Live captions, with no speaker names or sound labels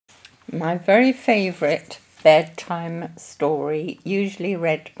My very favourite bedtime story, usually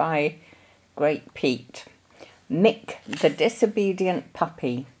read by Great Pete. Mick the Disobedient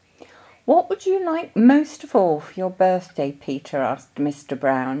Puppy. "What would you like most of all for your birthday, Peter?" asked Mr.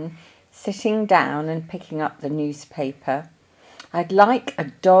 Brown, sitting down and picking up the newspaper. "I'd like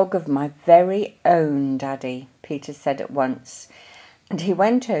a dog of my very own, Daddy," Peter said at once, and he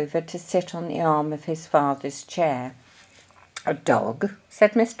went over to sit on the arm of his father's chair. "A dog?"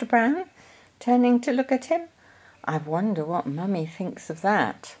 said Mr. Brown, turning to look at him. "I wonder what Mummy thinks of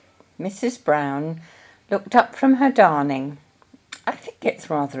that." Mrs. Brown looked up from her darning. "I think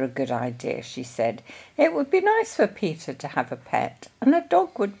it's rather a good idea," she said. "It would be nice for Peter to have a pet, and a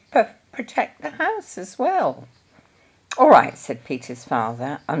dog would protect the house as well." "All right," said Peter's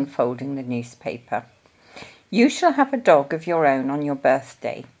father, unfolding the newspaper. "You shall have a dog of your own on your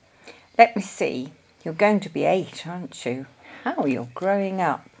birthday. Let me see, you're going to be 8, aren't you? How you're growing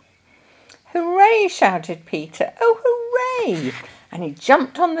up." "Hooray!" shouted Peter. "Oh, hooray!" And he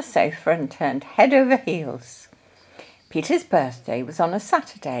jumped on the sofa and turned head over heels. Peter's birthday was on a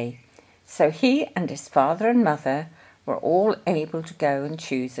Saturday, so he and his father and mother were all able to go and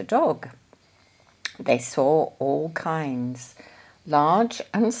choose a dog. They saw all kinds, large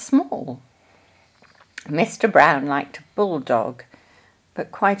and small. Mr. Brown liked a bulldog,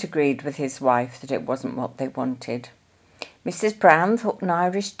 but quite agreed with his wife that it wasn't what they wanted. Mrs. Brown thought an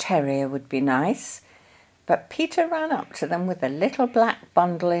Irish terrier would be nice, but Peter ran up to them with a little black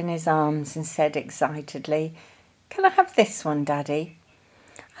bundle in his arms and said excitedly, "Can I have this one, Daddy?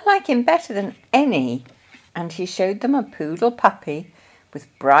 I like him better than any." And he showed them a poodle puppy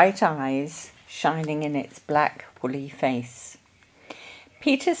with bright eyes shining in its black woolly face.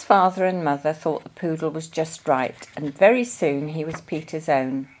 Peter's father and mother thought the poodle was just right, and very soon he was Peter's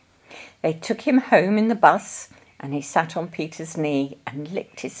own. They took him home in the bus, and he sat on Peter's knee and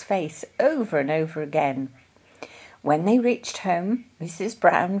licked his face over and over again. When they reached home, Mrs.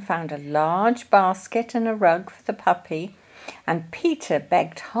 Brown found a large basket and a rug for the puppy, and Peter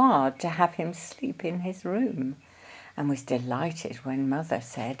begged hard to have him sleep in his room, and was delighted when Mother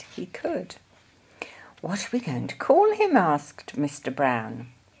said he could. "What are we going to call him?" asked Mr. Brown.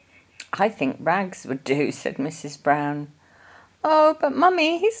 "I think Rags would do," said Mrs. Brown. "Oh, but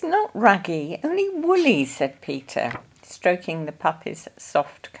Mummy, he's not raggy, only woolly," said Peter, stroking the puppy's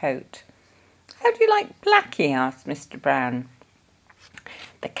soft coat. "How do you like Blackie?" asked Mr. Brown.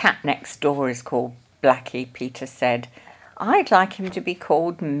 "The cat next door is called Blackie," Peter said. "I'd like him to be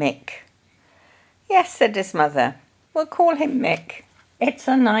called Mick." "Yes," said his mother, "we'll call him Mick. It's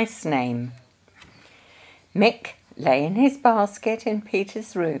a nice name." Mick lay in his basket in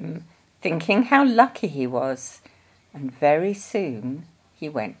Peter's room, thinking how lucky he was, and very soon he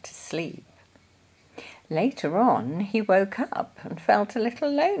went to sleep. Later on he woke up and felt a little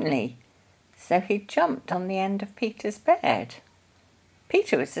lonely, so he jumped on the end of Peter's bed.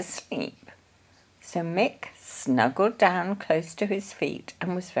 Peter was asleep, so Mick snuggled down close to his feet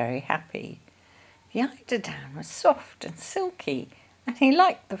and was very happy. The eiderdown was soft and silky, and he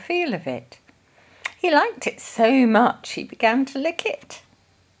liked the feel of it. He liked it so much he began to lick it,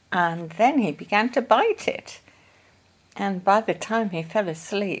 and then he began to bite it, and by the time he fell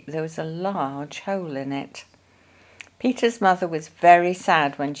asleep there was a large hole in it. Peter's mother was very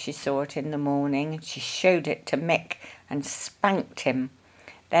sad when she saw it in the morning, and she showed it to Mick and spanked him,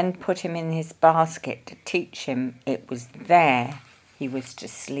 then put him in his basket to teach him it was there he was to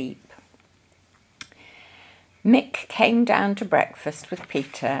sleep. Mick came down to breakfast with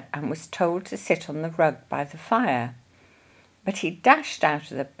Peter and was told to sit on the rug by the fire. But he dashed out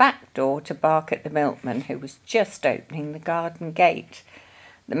of the back door to bark at the milkman, who was just opening the garden gate.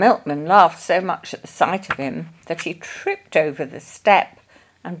 The milkman laughed so much at the sight of him that he tripped over the step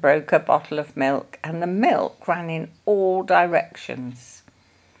and broke a bottle of milk, and the milk ran in all directions.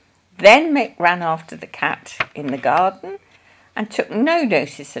 Then Mick ran after the cat in the garden and took no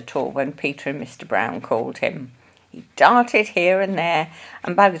notice at all when Peter and Mr. Brown called him. He darted here and there,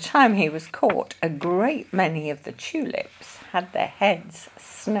 and by the time he was caught, a great many of the tulips had their heads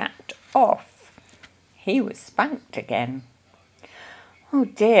snapped off. He was spanked again. "Oh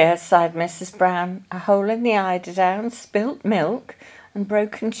dear," sighed Mrs. Brown, "a hole in the eiderdown, spilt milk, and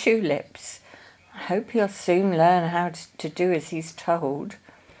broken tulips. I hope he'll soon learn how to do as he's told."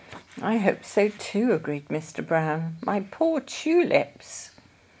 "I hope so too," agreed Mr. Brown. "My poor tulips."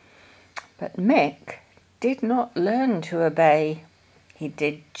 But Mick did not learn to obey. He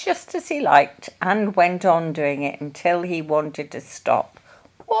did just as he liked and went on doing it until he wanted to stop,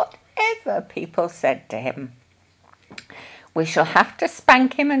 whatever people said to him. "We shall have to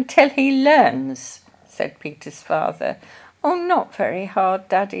spank him until he learns," said Peter's father. "Oh, not very hard,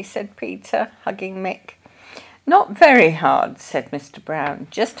 Daddy," said Peter, hugging Mick. "Not very hard," said Mr. Brown,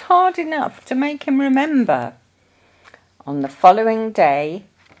 "just hard enough to make him remember." On the following day,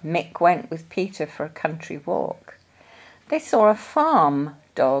 Mick went with Peter for a country walk. They saw a farm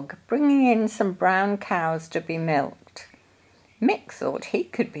dog bringing in some brown cows to be milked. Mick thought he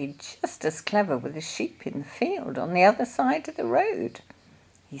could be just as clever with the sheep in the field on the other side of the road.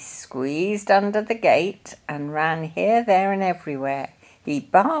 He squeezed under the gate and ran here, there and everywhere. He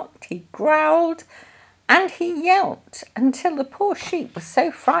barked, he growled, and he yelped until the poor sheep were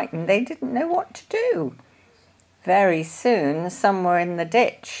so frightened they didn't know what to do. Very soon some were in the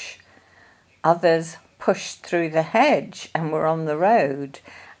ditch, others pushed through the hedge and were on the road,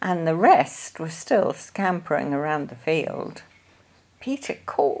 and the rest were still scampering around the field. Peter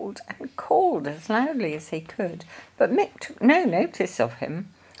called and called as loudly as he could, but Mick took no notice of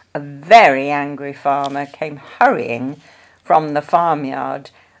him. A very angry farmer came hurrying from the farmyard,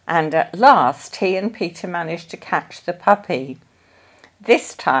 and at last he and Peter managed to catch the puppy.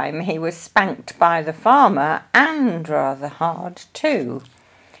 This time he was spanked by the farmer, and rather hard too.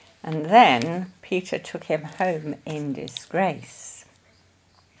 And then Peter took him home in disgrace.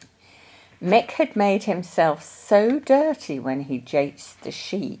 Mick had made himself so dirty when he chased the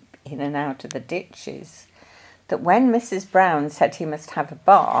sheep in and out of the ditches that when Mrs. Brown said he must have a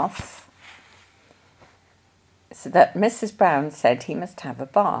bath,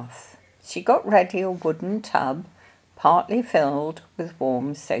 she got ready a wooden tub partly filled with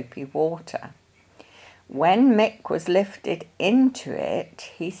warm soapy water. When Mick was lifted into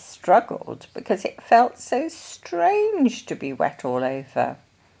it, he struggled because it felt so strange to be wet all over.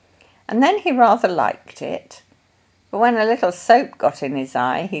 And then he rather liked it, but when a little soap got in his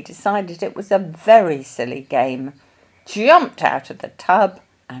eye, he decided it was a very silly game, jumped out of the tub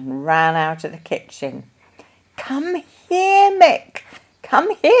and ran out of the kitchen. "Come here, Mick!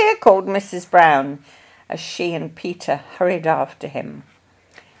 Come here!" called Mrs. Brown, as she and Peter hurried after him.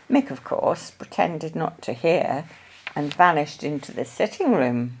 Mick, of course, pretended not to hear and vanished into the sitting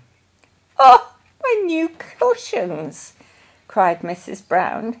room. "Oh, my new cushions!" cried Mrs.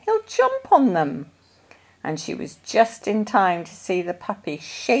 Brown. "He'll jump on them." And she was just in time to see the puppy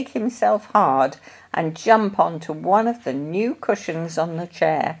shake himself hard and jump onto one of the new cushions on the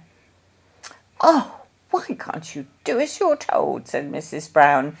chair. "Oh, why can't you do as you're told?" said Mrs.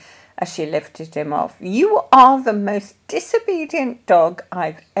 Brown as she lifted him off. "You are the most disobedient dog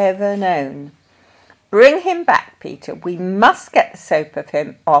I've ever known. Bring him back, Peter. We must get the soap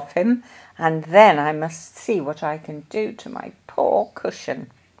off him, and then I must see what I can do to my poor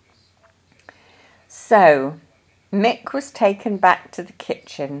cushion." So Mick was taken back to the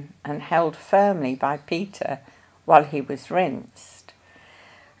kitchen and held firmly by Peter while he was rinsed.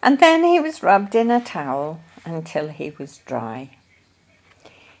 And then he was rubbed in a towel until he was dry.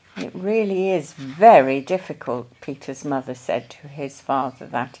 "It really is very difficult," Peter's mother said to his father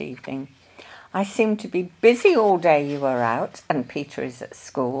that evening. "I seem to be busy all day you are out and Peter is at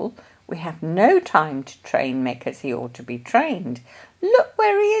school. We have no time to train Mick as he ought to be trained. Look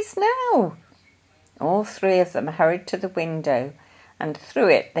where he is now." All three of them hurried to the window, and through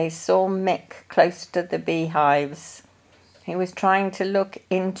it they saw Mick close to the beehives. He was trying to look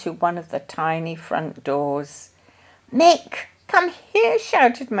into one of the tiny front doors. "Mick, come here!"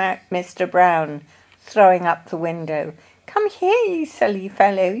 shouted Mr. Brown, throwing up the window. "Come here, you silly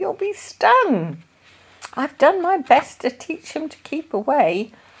fellow, you'll be stung." "I've done my best to teach him to keep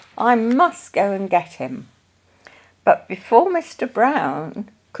away. I must go and get him." But before Mr. Brown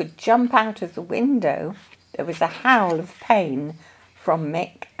could jump out of the window, there was a howl of pain from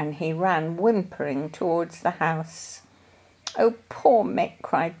Mick, and he ran whimpering towards the house. "Oh, poor Mick,"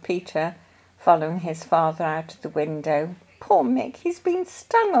 cried Peter, following his father out of the window. "Poor Mick, he's been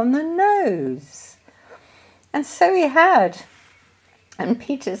stung on the nose." And so he had, and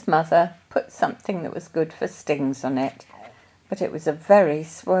Peter's mother put something that was good for stings on it, but it was a very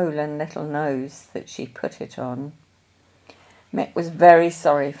swollen little nose that she put it on. Mick was very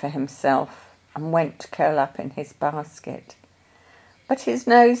sorry for himself and went to curl up in his basket. But his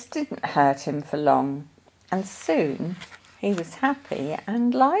nose didn't hurt him for long, and soon he was happy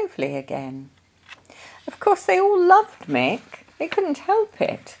and lively again. Of course, they all loved Mick. They couldn't help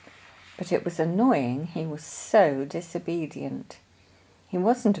it. But it was annoying he was so disobedient. He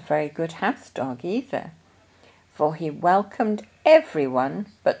wasn't a very good house dog either, for he welcomed everyone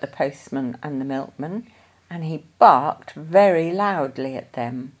but the postman and the milkman, and he barked very loudly at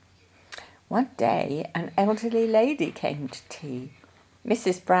them. One day an elderly lady came to tea.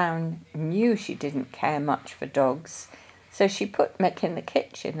 Mrs. Brown knew she didn't care much for dogs, so she put Mick in the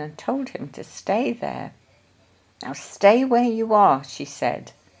kitchen and told him to stay there. "Now stay where you are," she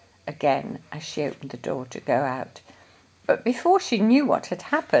said again as she opened the door to go out. But before she knew what had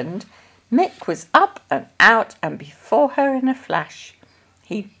happened, Mick was up and out and before her in a flash.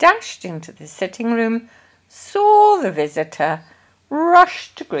 He dashed into the sitting room, saw the visitor,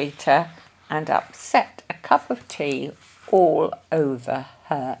 rushed to greet her, and upset a cup of tea all over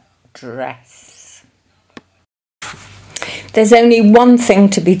her dress. "There's only one thing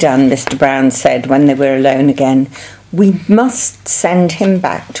to be done," Mr. Brown said when they were alone again. "We must send him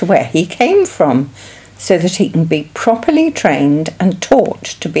back to where he came from, so that he can be properly trained and taught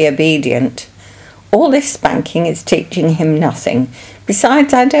to be obedient. All this spanking is teaching him nothing.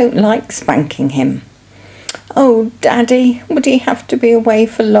 Besides, I don't like spanking him." "Oh, Daddy, would he have to be away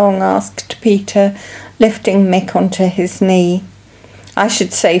for long?" asked Peter, lifting Mick onto his knee. "I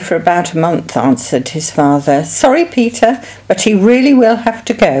should say for about a month," answered his father. "Sorry, Peter, but he really will have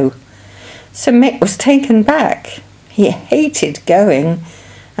to go." So Mick was taken back. He hated going,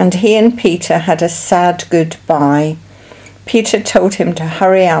 and he and Peter had a sad goodbye. Peter told him to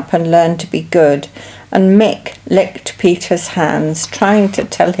hurry up and learn to be good, and Mick licked Peter's hands, trying to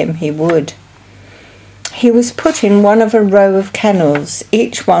tell him he would. He was put in one of a row of kennels,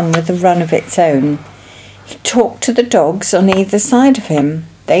 each one with a run of its own. He talked to the dogs on either side of him.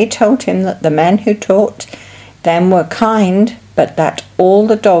 They told him that the men who taught them were kind, but that all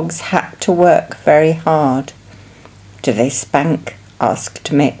the dogs had to work very hard. "Do they spank?"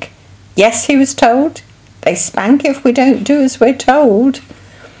 asked Mick. "Yes," he was told. "They spank if we don't do as we're told."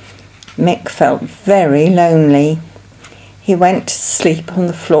 Mick felt very lonely. He went to sleep on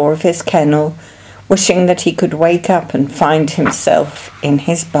the floor of his kennel, wishing that he could wake up and find himself in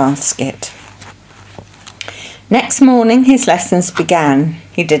his basket. Next morning his lessons began.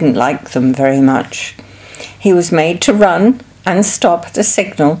 He didn't like them very much. He was made to run and stop at a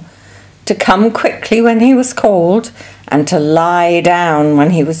signal, to come quickly when he was called, and to lie down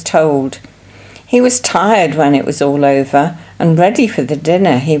when he was told. He was tired when it was all over and ready for the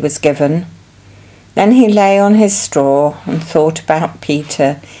dinner he was given. Then he lay on his straw and thought about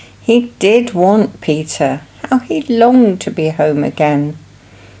Peter. He did want Peter. How he longed to be home again.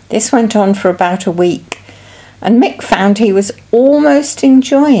 This went on for about a week, and Mick found he was almost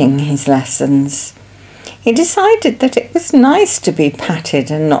enjoying his lessons. He decided that it was nice to be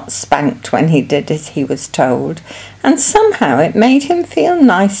patted and not spanked when he did as he was told, and somehow it made him feel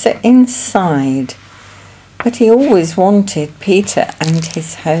nicer inside. But he always wanted Peter and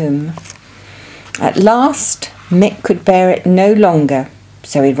his home. At last, Mick could bear it no longer,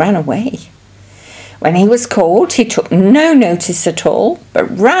 so he ran away. When he was called, he took no notice at all,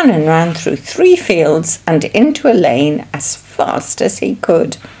 but ran and ran through 3 fields and into a lane as fast as he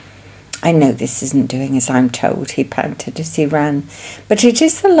could. "I know this isn't doing as I'm told," he panted as he ran, "but it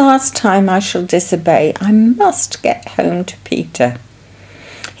is the last time I shall disobey. I must get home to Peter."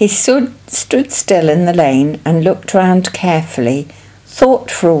 He stood still in the lane and looked round carefully,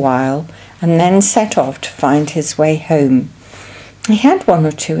 thought for a while, and then set off to find his way home. He had 1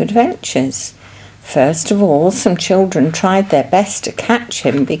 or 2 adventures. First of all, some children tried their best to catch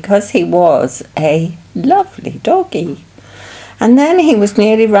him because he was a lovely doggy. And then he was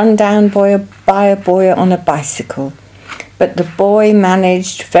nearly run down by a boy on a bicycle. But the boy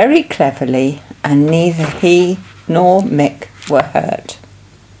managed very cleverly, and neither he nor Mick were hurt.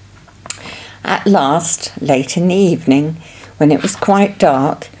 At last, late in the evening, when it was quite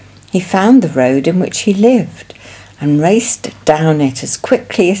dark, he found the road in which he lived and raced down it as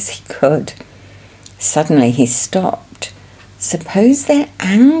quickly as he could. Suddenly he stopped. "Suppose they're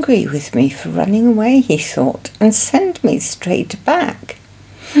angry with me for running away," he thought, "and send me straight back.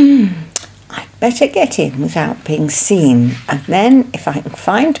 I'd better get in without being seen, and then if I can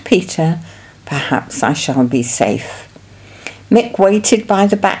find Peter, perhaps I shall be safe." Mick waited by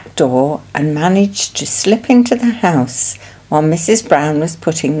the back door and managed to slip into the house while Mrs. Brown was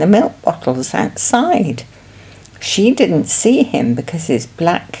putting the milk bottles outside. She didn't see him because his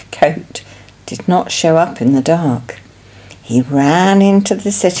black coat did not show up in the dark. He ran into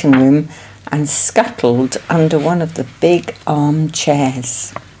the sitting room and scuttled under one of the big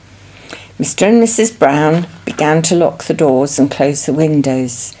armchairs. Mr. and Mrs. Brown began to lock the doors and close the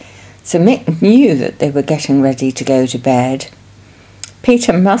windows, so Mick knew that they were getting ready to go to bed.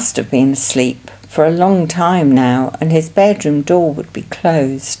 Peter must have been asleep for a long time now, and his bedroom door would be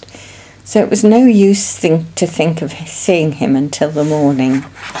closed, so it was no use to think of seeing him until the morning.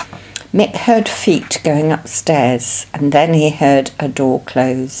 Mick heard feet going upstairs, and then he heard a door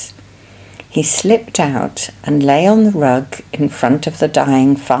close. He slipped out and lay on the rug in front of the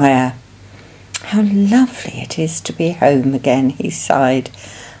dying fire. "How lovely it is to be home again," he sighed.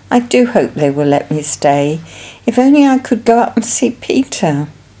 I do hope they will let me stay. If only I could go up and see Peter."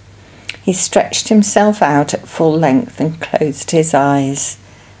 He stretched himself out at full length and closed his eyes.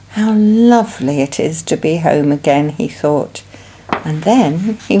 "How lovely it is to be home again," he thought, and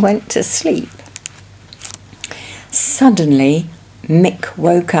then he went to sleep. Suddenly, Mick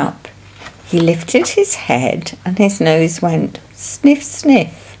woke up. He lifted his head and his nose went sniff,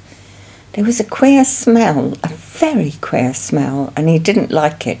 sniff. There was a queer smell, a very queer smell, and he didn't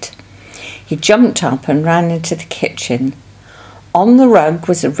like it. He jumped up and ran into the kitchen. On the rug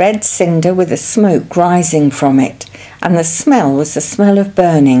was a red cinder with a smoke rising from it, and the smell was the smell of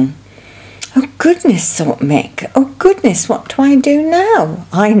burning. "Oh goodness," thought Mick, "oh goodness, what do I do now?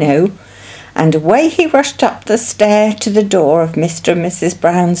 I know." And away he rushed up the stair to the door of Mr. and Mrs.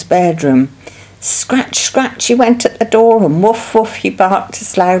 Brown's bedroom. Scratch, scratch, he went at the door, and woof, woof, he barked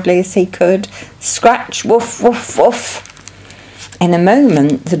as loudly as he could. Scratch, woof, woof, woof. In a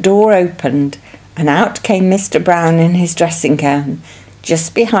moment the door opened, and out came Mr. Brown in his dressing gown.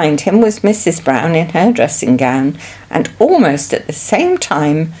 Just behind him was Mrs. Brown in her dressing gown, and almost at the same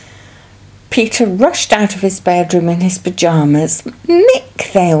time Peter rushed out of his bedroom in his pyjamas.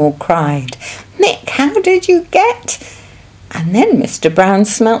 "Mick!" they all cried. "Mick, how did you get—" And then Mr. Brown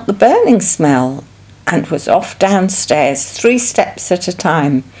smelt the burning smell and was off downstairs 3 steps at a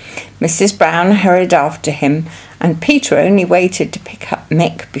time. Mrs. Brown hurried after him, and Peter only waited to pick up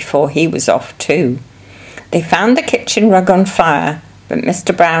Mick before he was off too. They found the kitchen rug on fire, but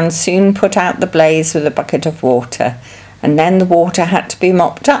Mr. Brown soon put out the blaze with a bucket of water, and then the water had to be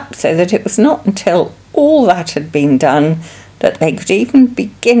mopped up, so that it was not until all that had been done that they could even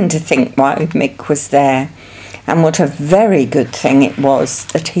begin to think why Mick was there, and what a very good thing it was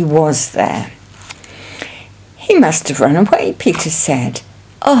that he was there. "He must have run away," Peter said.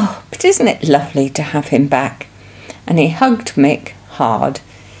 "Oh, but isn't it lovely to have him back?" And he hugged Mick hard,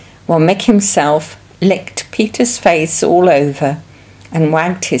 while Mick himself licked Peter's face all over and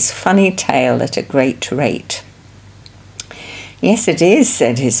wagged his funny tail at a great rate. "Yes, it is,"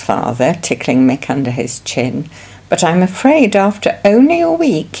 said his father, tickling Mick under his chin, "but I'm afraid after only a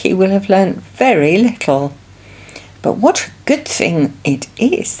week he will have learnt very little." "But what a good thing it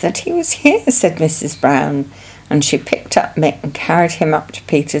is that he was here," said Mrs. Brown, and she picked up Mick and carried him up to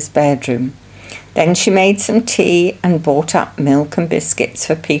Peter's bedroom. Then she made some tea and brought up milk and biscuits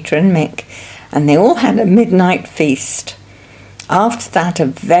for Peter and Mick, and they all had a midnight feast. After that, a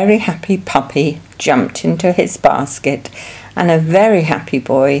very happy puppy jumped into his basket, and a very happy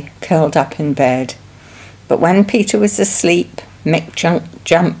boy curled up in bed. But when Peter was asleep, Mick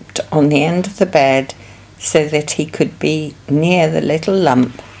jumped on the end of the bed so that he could be near the little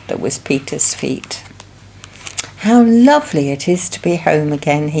lump that was Peter's feet. "How lovely it is to be home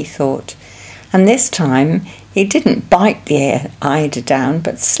again," he thought, and this time he didn't bite the eider down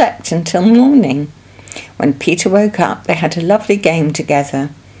but slept until morning. When Peter woke up, they had a lovely game together.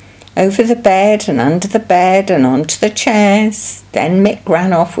 Over the bed and under the bed and onto the chairs. Then Mick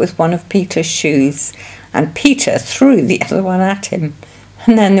ran off with one of Peter's shoes, and Peter threw the other one at him,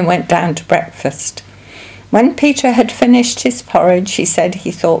 and then they went down to breakfast. When Peter had finished his porridge, he said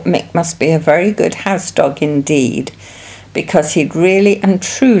he thought Mick must be a very good house dog indeed, because he'd really and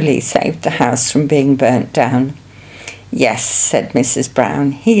truly saved the house from being burnt down. "Yes," said Mrs.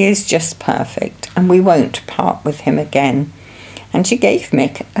 Brown, "he is just perfect, and we won't part with him again." And she gave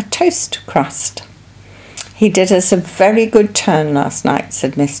Mick a toast crust. "He did us a very good turn last night,"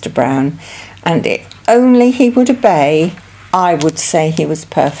 said Mr. Brown, "and if only he would obey, I would say he was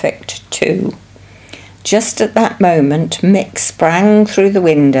perfect too." Just at that moment, Mick sprang through the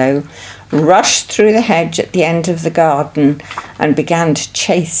window, rushed through the hedge at the end of the garden, and began to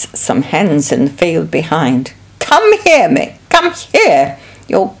chase some hens in the field behind. "Come here, Mick, come here!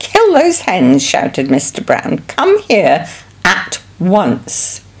 You'll kill those hens," shouted Mr. Brown. "Come here at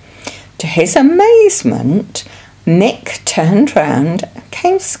once." To his amazement, Mick turned round and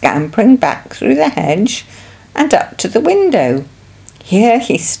came scampering back through the hedge and up to the window. Here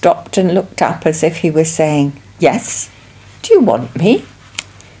he stopped and looked up as if he was saying, "Yes, do you want me?"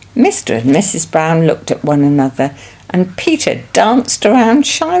 Mr. and Mrs. Brown looked at one another, and Peter danced around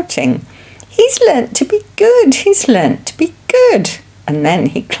shouting, "He's learnt to be good, he's learnt to be good." And then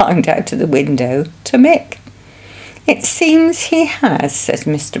he climbed out of the window to Mick. "It seems he has," said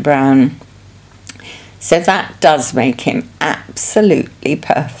Mr. Brown. "So that does make him absolutely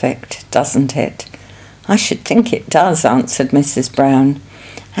perfect, doesn't it?" "I should think it does," answered Mrs. Brown.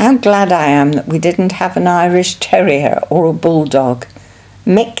 "How glad I am that we didn't have an Irish Terrier or a Bulldog.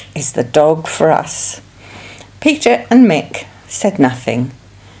 Mick is the dog for us." Peter and Mick said nothing.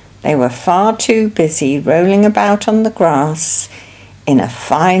 They were far too busy rolling about on the grass in a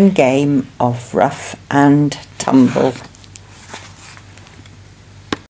fine game of rough and tumble.